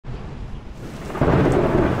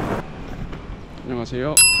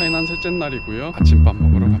안녕하세요. 타이난 셋째 날이고요. 아침밥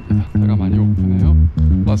먹으러 갑니다. 배가 많이 고프네요.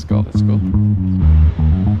 Let's go, let's go.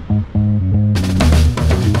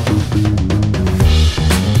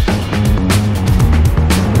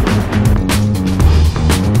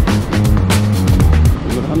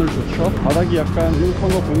 오늘 하늘 좋죠? 바닥이 약간 뭉클한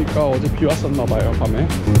거 보니까 어제 비 왔었나봐요, 밤에.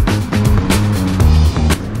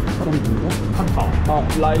 사람들인가? 아,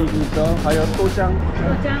 라이브죠. 하여 또장.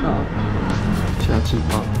 제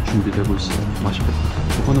아침밥 준비되고 있어요. 맛있겠다.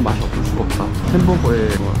 저거는 맛이 없을 수가 없다. 햄버거에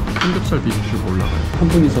삼겹살 비비큐가 올라가요. 한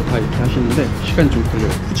분이서 다 이렇게 하시는데 시간이 좀 걸려요.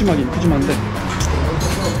 푸짐하긴 푸짐한데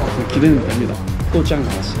기대는 됩니다. 또짱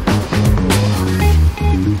나왔어요.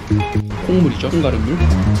 콩물이죠. 콩가루물.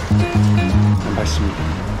 맛있습니다.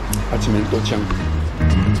 아침엔 또짱.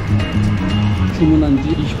 주문한 지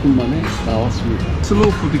 20분 만에 나왔습니다. 슬로우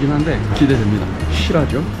푸드긴 한데 기대됩니다.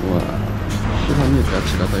 실하죠? 와, 실하니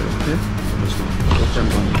야채가다 이렇게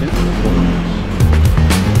또짱과 함께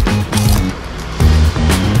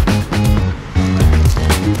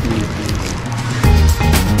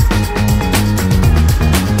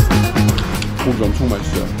고기 엄청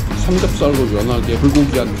맛있어요. 삼겹살로 연하게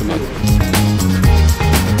불고기한 그 맛.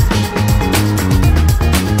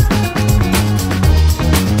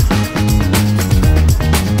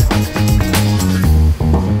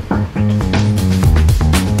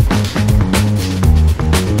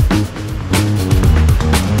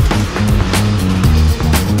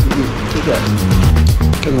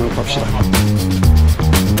 계속 갑시다.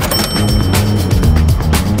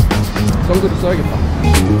 선글을 써야겠다.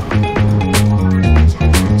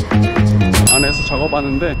 안에서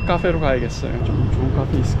작업하는데 카페로 가야겠어요. 좀 좋은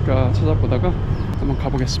카페 있을까 찾아보다가 한번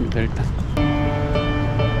가보겠습니다. 일단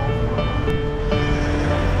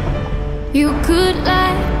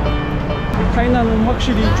타이난은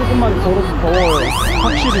확실히 조금만 걸어도 더워요.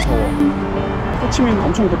 확실히 더워. 호치민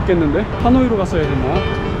엄청 덥겠는데? 하노이로 갔어야 되나?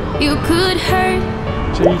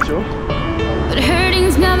 제이죠.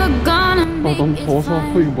 너무 더워서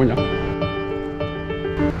이거 뭐냐?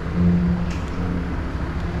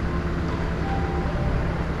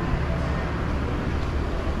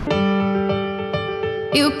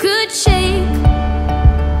 You could shake,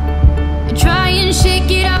 try and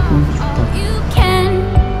shake it off. You can.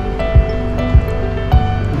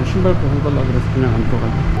 신발 벗어달라 그래서 그냥 안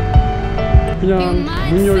들어가요. 그냥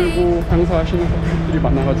문 열고 장사하시는 분들이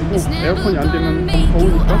많아가지고 에어컨이 안 되면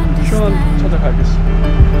더우니까 시원한 데 찾아가야겠어.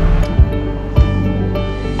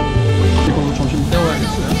 이걸로 점심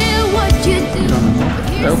때워야겠어요. 일하면서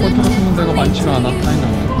에어컨 틀어주는 데가 많지가 않아.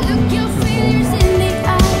 타이난은. 그래서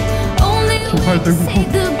긴팔 들고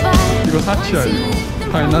이거 사치야 이거.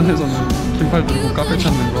 타이난에서는 긴팔 들고 카페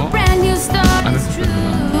찾는 거 안 했을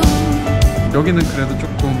때구나. 여기는 그래도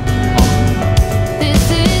조금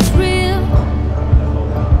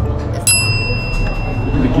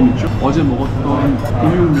느낌 있죠? 어제 먹었던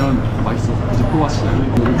우유면 맛있어서 이제 또 왔어요.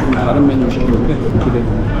 오늘 좀 다른 메뉴 시켰는데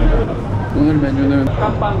기대됩니다. 오늘 메뉴는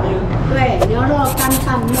깜빵ien. 네, 녀로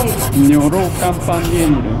깜빵ien. 녀로 깜빵ien.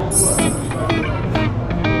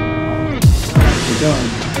 진짜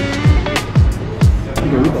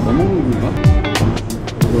이거 여기다 넣어먹는 건가?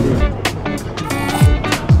 이거를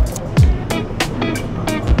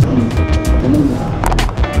넣어먹는 거.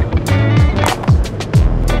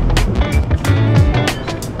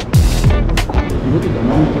 이것도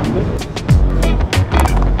너무 좋은데?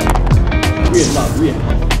 위에 辣, 위에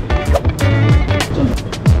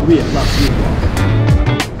위에 辣, 위에 맛있죠?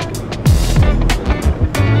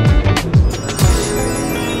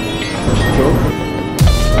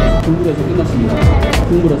 국물에서 끝났습니다.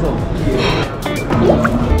 국물에서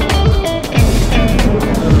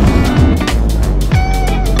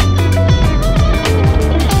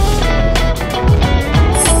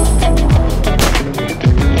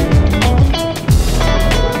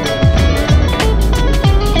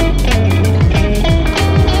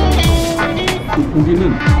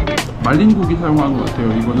고기는 말린 고기 사용하는 것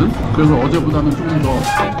같아요. 이거는 그래서 어제보다는 조금 더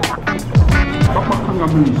빡빡한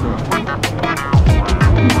감성이 있어요.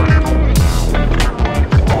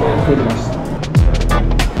 그래도 맛있어.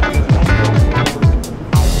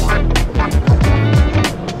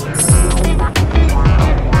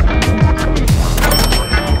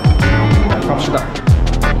 갑시다.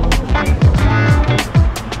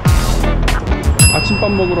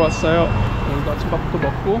 아침밥 먹으러 왔어요. 오늘도 아침밥부터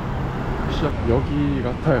먹고 시작. 여기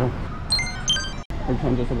같아요. 여기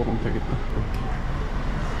앉아서 먹으면 되겠다.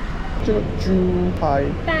 쭈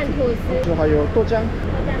하이. 蛋吐司。就还有豆浆。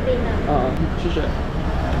豆浆冰的。 아, 시작.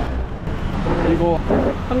 이거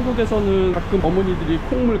한국에서는 가끔 어머니들이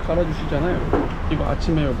콩물 갈아주시잖아요. 이거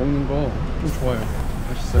아침에 먹는 거 좀 좋아요.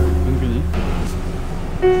 맛있어요. 은근히.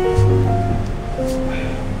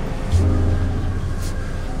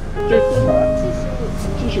 这多少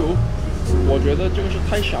？75。我觉得这个是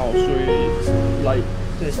太小，所以来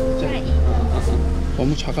这。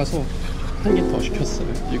 너무 작아서 한 개 더 시켰어요.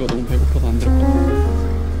 이거 너무 배고파서 안 될 것 같아요.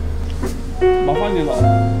 마파니라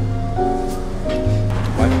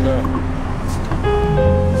맛있어요.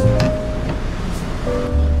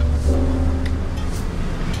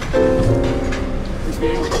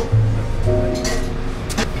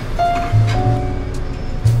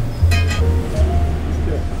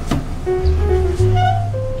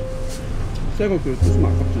 새거 그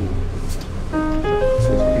부수면 아깝잖아. 그래서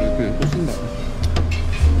그냥 또 쓴다.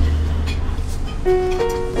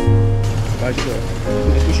 맛있어요.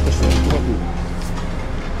 근데 또 시켰어요. 똑같은 거.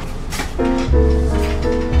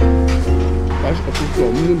 맛이 없을 수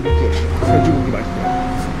없는 물고예요. 돼지고기 맛있어요.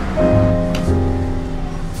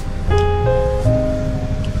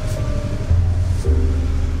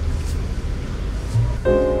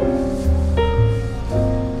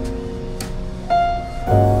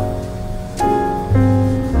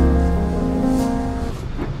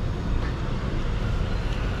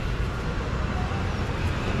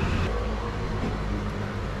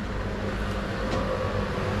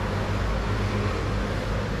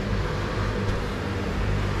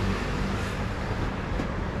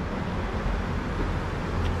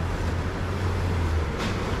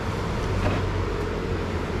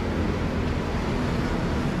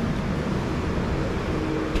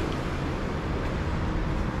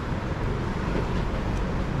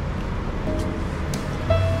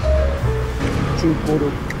 중국어로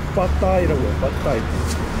빠따이라고 해요.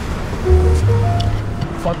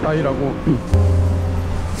 빠따이라고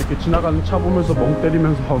이렇게 지나가는 차 보면서 멍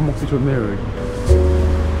때리면서 밥 먹기 좋네요. 여기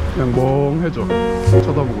그냥 멍해져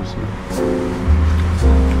쳐다보고 있으면.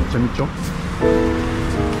 재밌죠?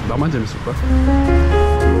 나만 재밌을까?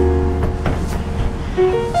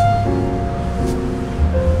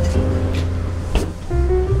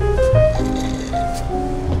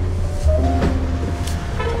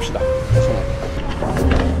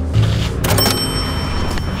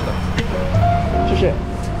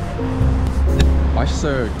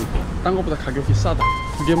 맛있어요. 여기 딴 거보다 가격이 싸다.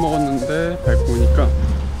 2개 먹었는데 109니까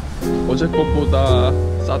어제 것보다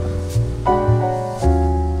싸다.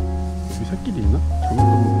 여기 새끼리 있나? 잘못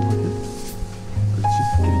먹은 거지? 그렇지,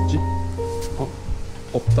 새끼리 있지?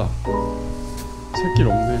 없다. 새끼리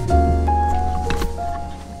없네.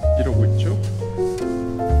 이러고 있죠?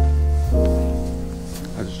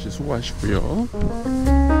 아저씨 수고하시고요.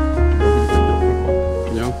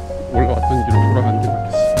 그냥 올라왔던 길로 돌아가는 게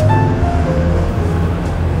낫겠어.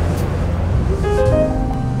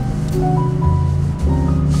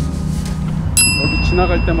 여기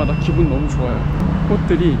지나갈 때마다 기분 너무 좋아요.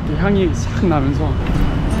 꽃들이 이렇게 향이 싹 나면서.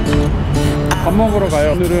 밥 먹으러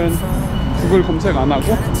가요. 오늘은 구글 검색 안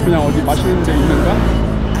하고 그냥 어디 맛있는 데 있는가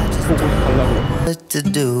보고 가려고요.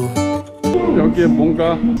 여기에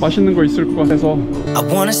뭔가 맛있는 거 있을 것 같아서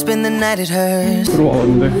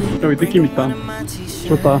들어왔는데 여기 느낌 있다.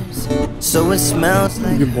 좋다.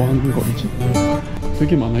 이게 뭐 하는 거지?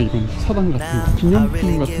 되게 많아. 이건 사당 같은 거,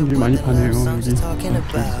 기념품 같은 게 많이 파네요. 여기 진짜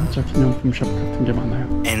기념품 샵 같은 게 많아요.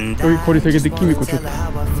 여기 거리 되게 느낌 있고 좋다.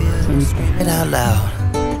 재밌다.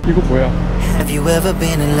 이거 뭐야?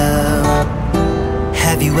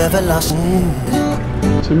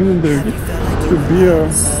 재밌는데 여기? 그 beer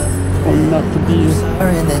or not to be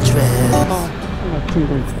같은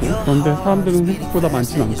거 있고. 그런데 사람들은 생각보다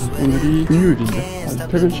많진 않다. 오늘이 금요일인데 아직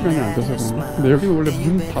퇴근 시간이 안 돼서 그런가. 근데 여기는 원래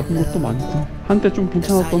문 닫은 곳도 많고 한때 좀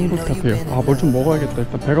괜찮았던 곳 같아요. 아, 뭘 좀 먹어야겠다.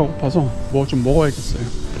 일단 배가 고파서 뭐 좀 먹어야겠어요.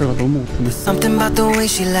 배가 너무 고프네.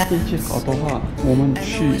 일찍 가더하 몸은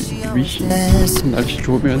위시. 날씨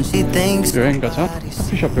좋으면 여행 가자.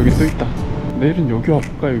 커피숍 여기 또 있다. 내일은 여기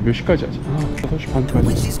와볼까요? 몇 시까지 하지? 6시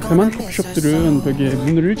반까지. 대만 커피숍들은 되게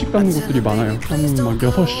문을 일찍 닫는 곳들이 많아요. 한 막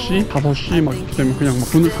 6시, 5시 막 이렇게 되면 그냥 막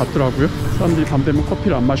문을 닫더라고요. 사람들이 밤 되면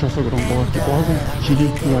커피를 안 마셔서 그런 거 같기도 하고. 길이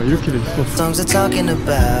뭐야 이렇게 돼 있어.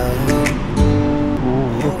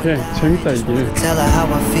 이렇게 재밌다 이게. 들어가면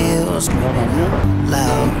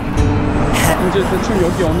이제 대충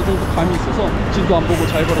여기 어느 정도 감이 있어서 지도 안 보고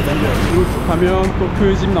잘 걸어 다녀요. 이렇게 가면 또 그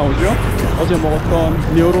집 나오죠? 어제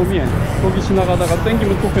먹었던 료로미엔. 거기 지나가다가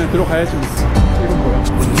땡기면 또 그냥 들어가야지. 이거 뭐야?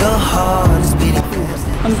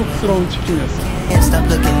 한국스러운 치킨이었어.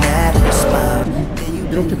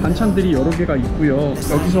 이렇게 반찬들이 여러 개가 있고요.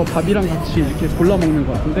 여기서 밥이랑 같이 이렇게 골라 먹는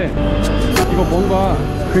것 같은데 이거 뭔가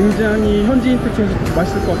굉장히 현지인 특해서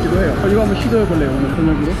맛있을 것 같기도 해요. 이거 한번 시도해볼래요 오늘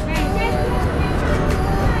저녁으로?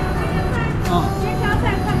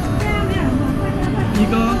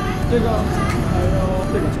 이거 제가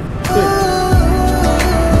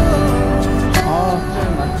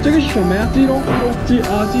什么呀？鸡肉，鸡肉。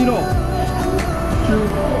鸡肉。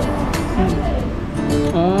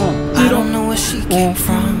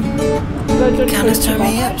 Kinda turn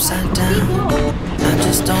me upside down. I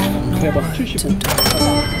just don't know 대박 what to 75. do.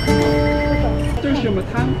 这是什么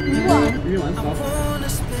汤？鱼丸好。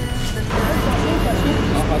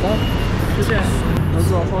好的，谢谢。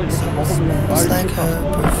여기 와서 이거 먹으면 It's 말이 like 좋다. her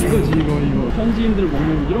perfume. 이거. 현지인들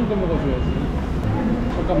먹는 이런 거 먹어줘야지.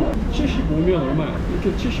 잠깐만. 75면 얼마야? 이렇게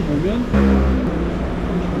 75면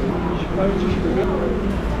 28, 75면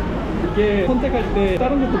이게 선택할 때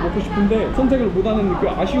다른 것도 먹고 싶은데 선택을 못하는 그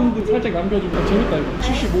아쉬움도 살짝 남겨주고 재밌다 이거.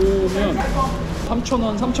 75면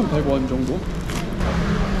 3,000원, 3,100원 정도.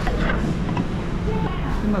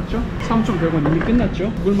 끝났죠? 3,100원 이미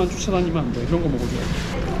끝났죠? 그걸만 쫓아다니면 안 돼. 이런 거 먹어줘야지.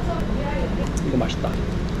 이거 맛있다.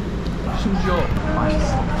 심지어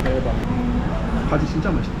맛있어. 대박. 바지 진짜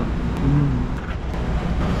맛있다.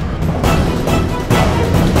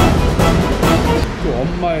 또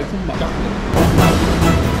엄마의 손맛.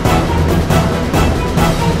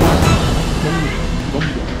 너무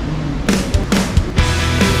좋아.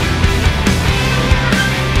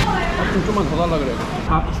 밥 좀 좀만 더 달라 그래.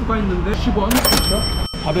 밥 추가했는데 10원. 그렇죠?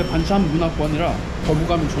 밥에 반찬 문화권이라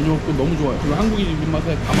거부감이 전혀 없고 너무 좋아요. 그리고 한국인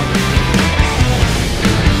입맛에 다 맞아요.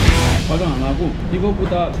 과장 안 하고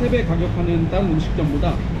이거보다 3배 가격하는 다른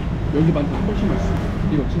음식점보다 여기 반찬 훨씬 맛있어.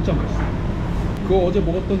 이거 진짜 맛있어. 그거 어제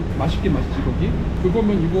먹었던 맛있게 맛있지 거기?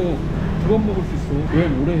 그거면 이거 2번 먹을 수 있어.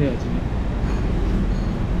 여행 오래 해야지.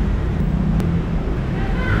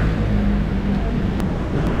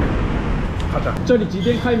 가자. 这里几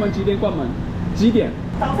点开门几点关门几点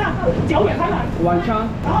早上9点开门，晚上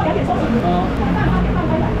然后2点收拾。晚上8点半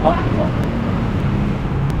开门。好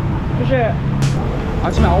사실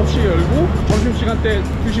아침에 9시에 열고 점심시간 때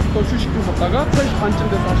 2시부터 휴식 좀 먹다가 3시 반쯤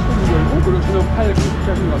돼서 다시 또 문 열고 그리고 저녁 8 그렇게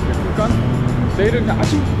하신 것 같아요. 그러니까 내일은 그냥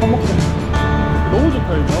아침 밥 먹고 너무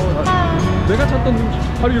좋다 이거. 내가 찾던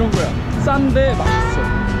음식 바로 이런 거야. 싼데 맛있어.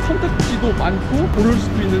 선택지도 많고 고를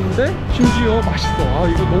수도 있는데 심지어 맛있어. 아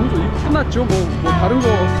이거 너무 좋아. 이거 끝났죠. 뭐 다른 거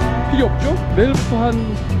필요 없죠. 내일부터 한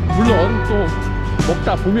물론 또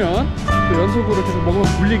먹다 보면 또 연속으로 계속 먹으면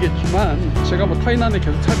물리겠지만 제가 뭐 타이난에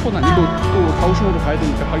계속 살 건 아니고 또 가오슝으로 가야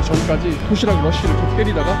되니까 가기 전까지 도시락 러쉬를 계속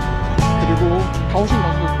때리다가 그리고 가오슝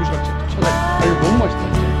가서 도시락 찾아야 돼. 아 이거 너무 맛있다.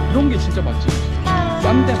 이런 게 진짜 맛집.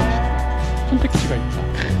 싼데 맛있다. 선택지가 있다.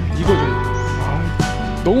 이거죠.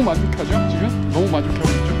 너무 만족하죠? 지금? 너무 만족하고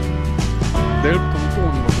있죠? 내일부터는 또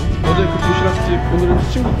오는 거고. 어제 그 도시락집 오늘은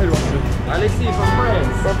친구 데려왔어요. Alexi from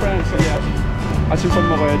France. For friends, yeah. 아침밥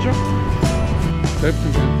먹어야죠?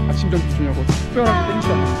 내일부터는 그냥 아침, 점심, 저녁으로 특별하게 땡기지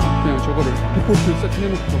않으면서 그냥 저거를 디폴트 세팅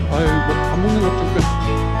해놓고 아유 뭐 밥 먹는 것좀 끝.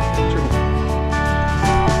 최고.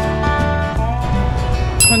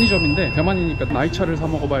 편의점인데 대만이니까 나이차를 사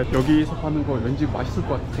먹어봐야 여기서 파는 거 왠지 맛있을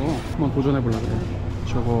것 같아서 한번 도전해보려고 해요.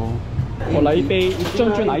 저거 我来一杯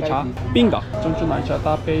珍珠奶茶，冰的珍珠奶茶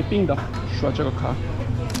搭杯冰的，刷这个卡。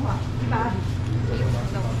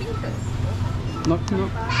knock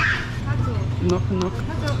knock knock knock。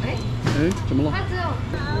哎，怎么了？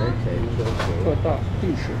特大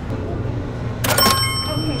定时。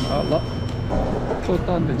好了。特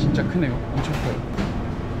大인데 진짜 크네요. 엄청 커요.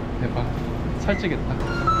 대박. 살찌겠다.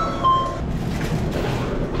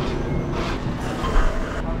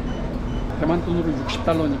 대만 돈으로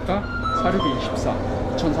 60달러니까 사료비 24,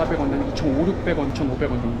 2,400원, 2,500원,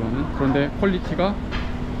 2,500원 정도는. 그런데 퀄리티가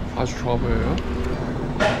아주 좋아 보여요.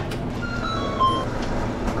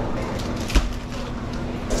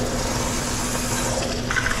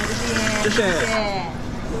谢谢.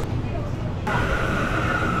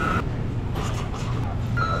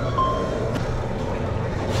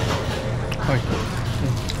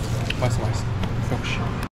 맛있어, 맛있어. 역시.